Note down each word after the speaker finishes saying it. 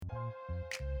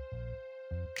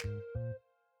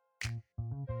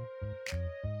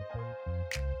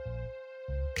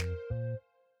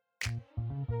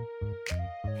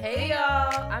Hey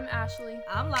y'all, I'm Ashley.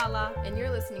 I'm Lala. And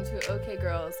you're listening to OK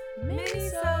Girls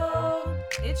Mini-sode.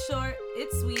 It's short,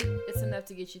 it's sweet. It's enough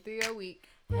to get you through your week.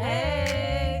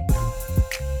 Hey.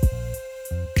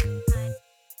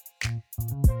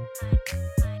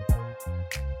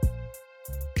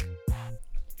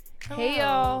 Hey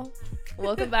y'all,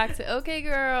 welcome back to OK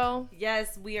Girl.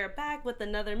 Yes, we are back with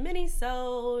another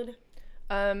mini-sode.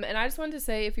 And I just wanted to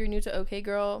say, if you're new to OK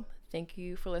Girl, thank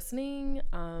you for listening.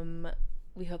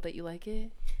 We hope that you like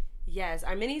it. Yes,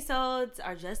 our mini-sodes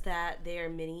are just that. They are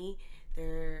mini.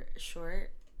 They're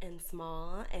short and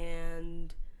small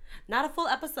and not a full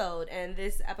episode. And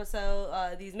this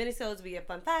episode, these mini-sodes, we give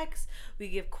fun facts, we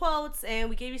give quotes, and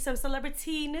we gave you some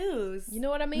celebrity news. You know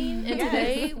what I mean? And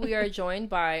today we are joined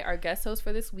by our guest host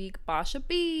for this week, Basha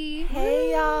B.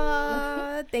 Hey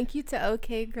y'all. Thank you to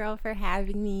OK Girl for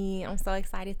having me. I'm so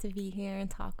excited to be here and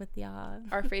talk with y'all.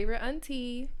 Our favorite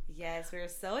auntie. Yes, we're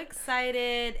so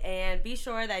excited, and be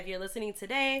sure that if you're listening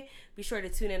today, be sure to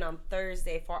tune in on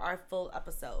Thursday for our full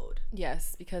episode.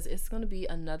 Yes, because it's going to be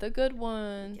another good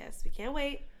one. Yes, we can't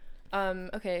wait.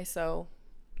 Okay, so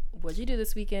what'd you do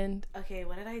this weekend? Okay,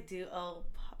 what did I do? Oh,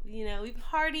 we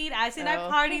partied. Ashley and I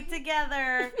partied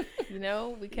together.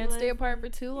 We can't stay apart for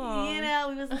too long. We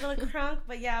was a little crunk,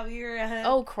 but yeah, we were.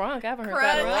 Oh, crunk. I haven't heard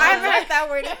that word. I haven't heard that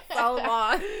word in so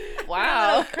long.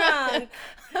 Wow. Crunk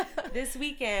this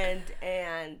weekend,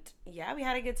 and yeah, we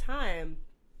had a good time.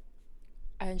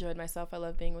 I enjoyed myself. I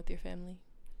love being with your family.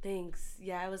 Thanks.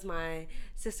 Yeah, it was my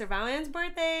sister Valen's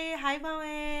birthday. Hi,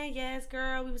 Valen. Yes,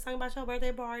 girl. We was talking about your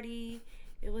birthday party.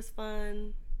 It was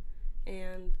fun.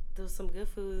 And there was some good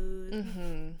food.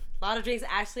 Mm-hmm. A lot of drinks.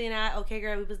 Ashley and I, OK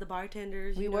Girl, we was the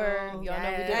bartenders. We were. Y'all know we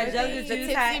did that our jungle thing.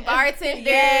 juice had bartenders.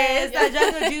 Yes, that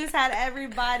jungle juice had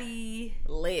everybody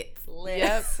lit.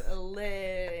 Yep.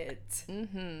 Lit.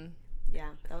 Mm-hmm. Yeah,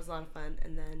 that was a lot of fun.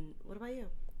 And then, what about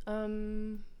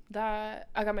you? That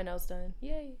I got my nails done.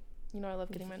 Yay. I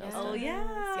love getting my nails done. Oh,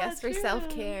 yeah. Yes, for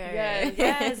self-care. Yes.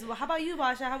 Yes. Well, how about you,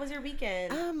 Basha? How was your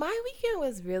weekend? My weekend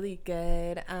was really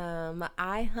good.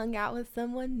 I hung out with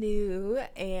someone new,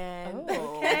 and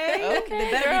Okay.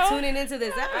 They better girl. be tuning into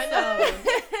this episode.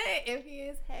 if he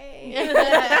is,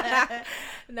 hey.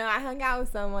 No, I hung out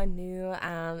with someone new,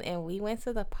 and we went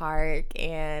to the park,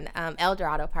 and El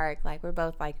Dorado Park. Like, we're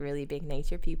both like really big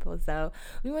nature people, so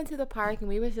we went to the park and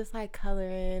we was just like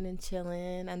coloring and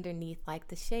chilling underneath like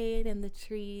the shade and the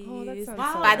trees. Oh, that sounds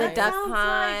Wow, so by the nice. duck sounds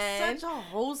pond. like such a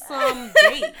wholesome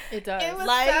date. It does. It was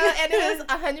Like- and it was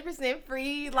 100%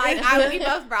 free. Like we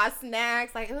both brought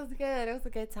snacks. Like it was good. It was a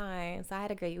good time. So I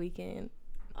had a great weekend.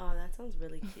 Oh, that sounds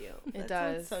really cute. It That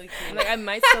does. sounds so cute. I'm like, I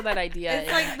might steal that idea.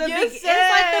 It's like the You it's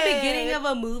like the should. beginning of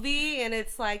a movie, and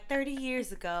it's like 30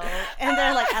 years ago, and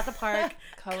they're like at the park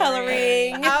Coloring.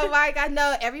 coloring. Oh my god,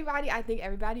 no! I think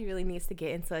everybody really needs to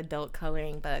get into adult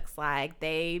coloring books. Like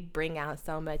they bring out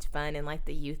so much fun and like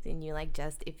the youth in you. Like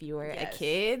just if you were a Yes.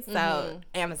 kid. So Mhm.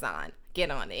 Amazon, get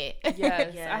on it.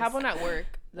 Yes. Yes. I have one at work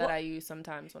that Well- I use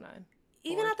sometimes when I'm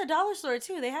Even at the dollar store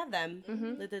too, they have them.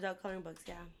 Mhm. Like the adult coloring books.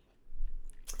 Yeah.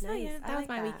 So Nice. yeah, I that was like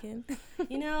my that. weekend.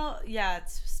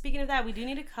 Speaking of that, we do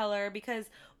need to color because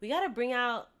we got to bring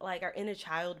out like our inner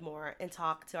child more and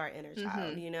talk to our inner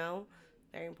child,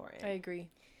 Very important. I agree.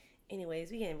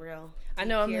 Anyways, we getting real. I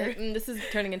know here. this is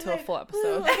turning into a full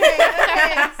episode.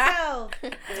 Okay.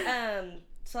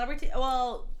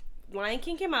 So, Lion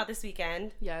King came out this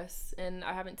weekend. Yes, and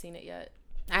I haven't seen it yet.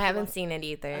 I haven't seen it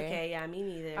either. Okay, yeah, me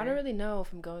neither. I don't really know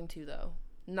if I'm going to though.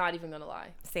 Not even gonna lie.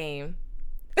 Same.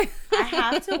 I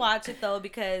have to watch it though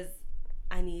because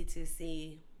I need to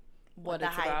see What the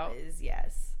it's hype about. is.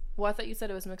 Yes. Well, I thought you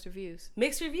said it was mixed reviews.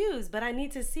 Mixed reviews, but I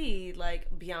need to see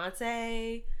like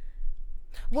Beyonce.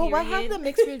 Well, what have Period. the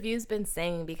mixed reviews been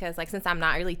saying? Because, like, since I'm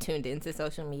not really tuned into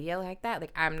social media like that,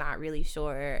 like, I'm not really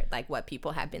sure, like, what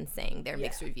people have been saying their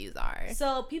mixed reviews are.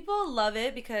 So people love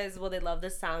it because they love the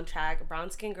soundtrack.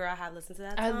 Brown Skin Girl, I have listened to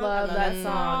that song. I love that that song.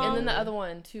 song. And then the other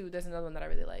one too. There's another one that I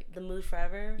really like. The Mood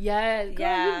Forever. Yeah, girl,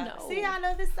 Yeah. you know. See, I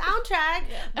love the soundtrack.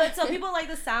 But so people like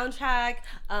the soundtrack.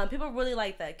 People really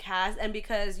like the cast, and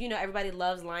because everybody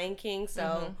loves Lion King,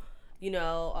 so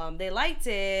they liked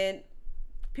it.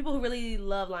 People who really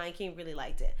love Lion King really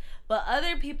liked it. But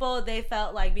other people, they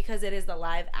felt like because it is the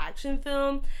live action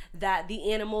film, that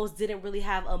the animals didn't really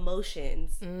have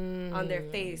emotions on their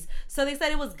face. So they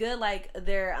said it was good, like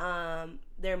their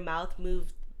mouth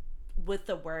moved with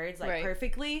the words like Right.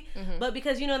 perfectly, but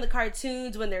because in the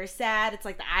cartoons when they're sad it's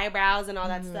like the eyebrows and all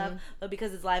that stuff, but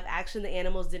because it's live action the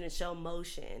animals didn't show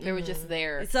motion. They were just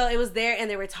there. So it was there and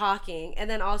they were talking. And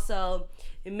then also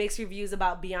mixed reviews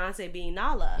about Beyonce being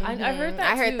Nala. I heard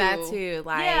that. I heard that too.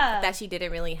 Like Yeah. that she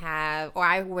didn't really have, or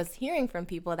I was hearing from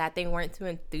people that they weren't too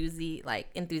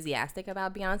enthusiastic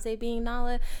about Beyonce being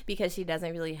Nala because she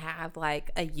doesn't really have like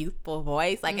a youthful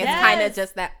voice. Like it's Yes. kind of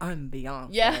just that I'm Beyonce.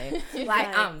 Yeah.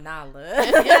 Like I'm Nala.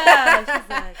 Yeah, she's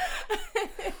like,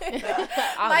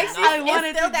 Like she's I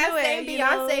wanted still to that do it, same you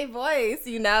know? Beyonce voice,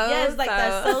 yes, like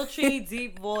that so- sultry,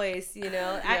 deep voice, and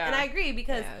I agree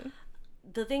because Yeah.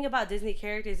 the thing about Disney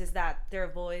characters is that their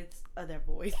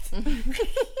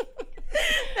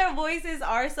voices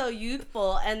are so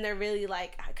youthful and they're really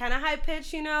like kind of high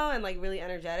pitched, and like really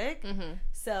energetic.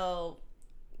 So,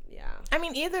 yeah. I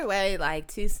mean, either way, like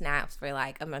 2 snaps for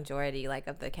like a majority like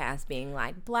of the cast being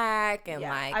like black and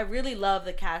like I really love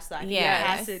the cast. Though. I think Yes. the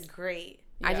cast is great.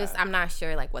 I'm not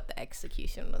sure like what the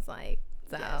execution was like.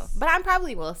 So, Yes. but I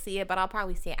probably will see it, but I'll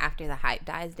probably see it after the hype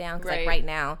dies down. Because like Right. right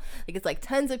now, like it's like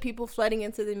tons of people flooding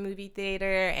into the movie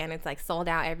theater and it's like sold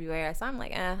out everywhere. So I'm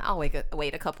like, I'll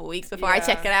wait a couple weeks before I Yeah.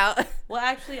 check it out. Well,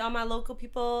 actually, on my local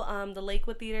people, the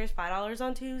Lakewood Theater is $5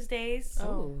 on Tuesdays.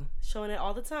 Oh. Showing it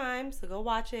all the time, so go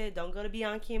watch it. Don't go to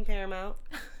Bianchi and Paramount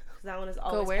because that one is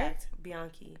always where? packed.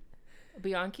 Bianchi.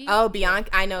 Bianchi? Oh, Bianca,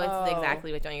 I know it's Oh.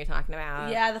 exactly which one you're talking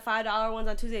about. Yeah, the $5 ones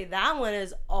on Tuesday. That one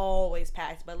is always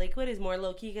packed, but Lakewood is more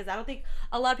low key because I don't think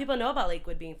a lot of people know about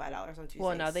Lakewood being $5 on Tuesdays.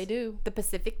 Well, now they do. The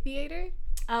Pacific Theater.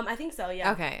 I think so.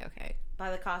 Yeah. Okay.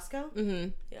 By the Costco. Mm-hmm.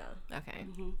 Yeah. Okay.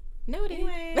 Mhm. Noted.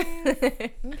 Anyways,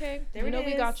 Okay. there you know it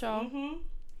we is. got y'all.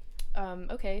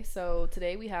 Mhm. Okay, so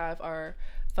today we have our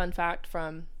fun fact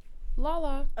from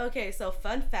Lala. Okay, so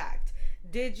fun fact: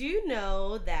 did you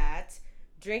know that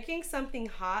drinking something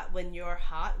hot when you're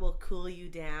hot will cool you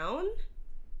down?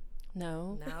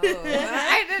 No. No,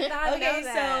 I did not know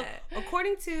that. So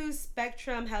according to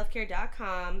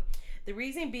SpectrumHealthcare.com, the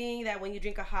reason being that when you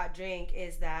drink a hot drink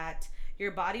is that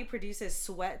your body produces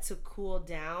sweat to cool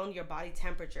down your body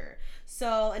temperature.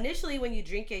 So initially when you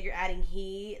drink it, you're adding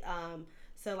heat,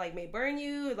 so like may burn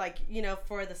you, like,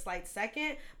 for the slight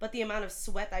second, but the amount of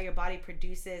sweat that your body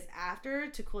produces after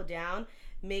to cool down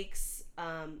makes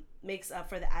up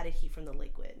for the added heat from the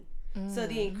liquid. So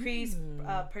the increased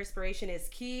perspiration is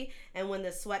key, and when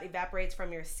the sweat evaporates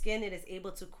from your skin, it is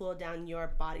able to cool down your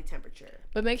body temperature.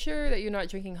 But make sure that you're not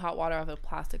drinking hot water out of a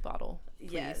plastic bottle.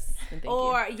 Please. Yes. And thank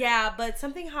Or but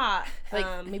something hot,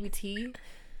 like maybe tea.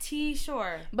 tea,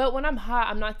 sure. But when I'm hot,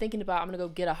 I'm not thinking about I'm gonna go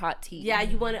get a hot tea. Yeah,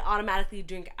 you want to automatically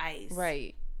drink ice,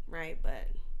 Right. But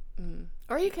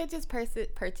Or you could just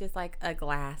purchase like a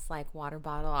glass like water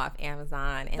bottle off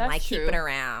Amazon and That's like keep true. it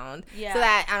around. Yeah. So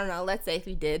that, I don't know, let's say if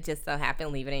you did just so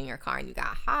happen leave it in your car and you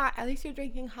got hot, at least you're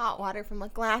drinking hot water from a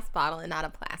glass bottle and not a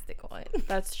plastic one.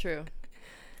 That's true.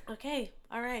 okay,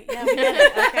 all right, yeah, we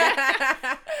get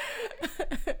it.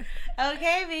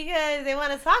 Okay, because they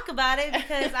want to talk about it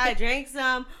because I drank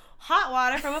some hot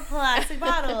water from a plastic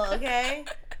bottle. Okay.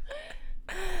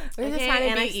 We're just Okay, trying to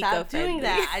and be I stopped doing eco-friendly.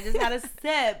 that. I just had a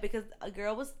sip because a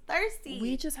girl was thirsty.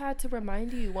 We just had to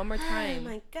remind you one more Oh time.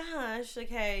 my gosh.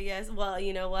 Okay. Yes. Well,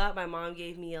 you know what? My mom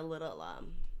gave me a little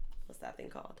what's that thing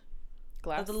called?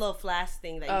 Glass. The little flask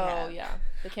thing that you Oh have. yeah,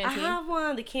 the I canteen. have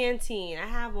one. The canteen. I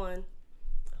have one.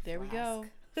 There we go.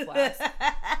 Flask.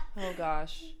 Oh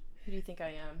gosh, who do you think I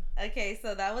am? Okay,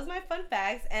 so that was my fun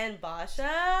facts, and Basha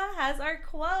has our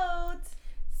quote.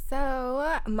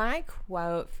 So my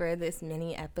quote for this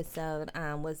mini episode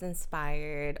was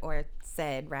inspired, or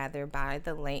said rather, by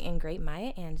the late and great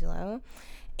Maya Angelou.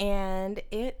 And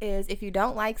it is, if you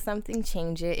don't like something,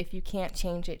 change it. If you can't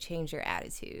change it, change your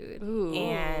attitude. Ooh.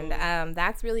 And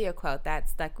that's really a quote that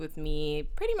stuck with me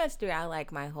pretty much throughout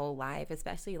like my whole life,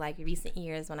 especially like recent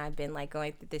years when I've been like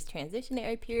going through this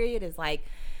transitionary period. Is like,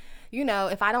 you know,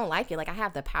 if I don't like it, like I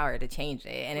have the power to change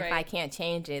it. And if Right. I can't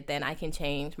change it, then I can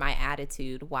change my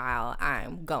attitude while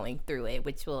I'm going through it,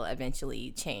 which will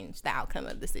eventually change the outcome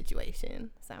of the situation.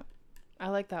 So, I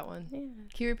like that one. yeah.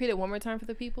 Can you repeat it one more time for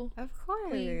the people? Of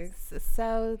course. Please.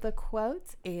 So the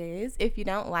quote is, if you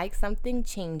don't like something,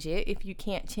 change it. If you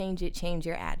can't change it, change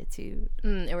your attitude.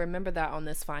 And remember that on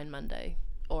this fine Monday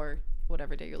or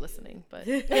whatever day you're listening. But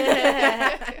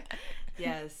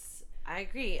Yes, I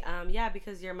agree. Yeah,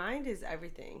 because your mind is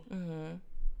everything. Mm-hmm.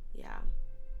 Yeah.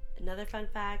 Another fun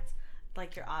fact,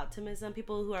 like your optimism,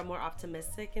 people who are more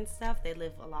optimistic and stuff, they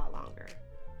live a lot longer.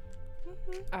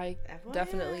 I FYI.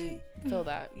 definitely feel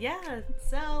that. Yeah,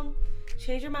 so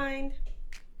change your mind.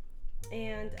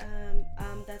 And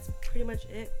that's pretty much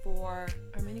it for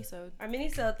Our mini-sode. our mini.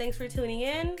 So thanks for tuning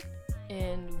in.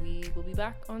 And we will be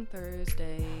back on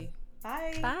Thursday.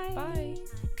 Bye. Bye.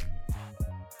 Bye.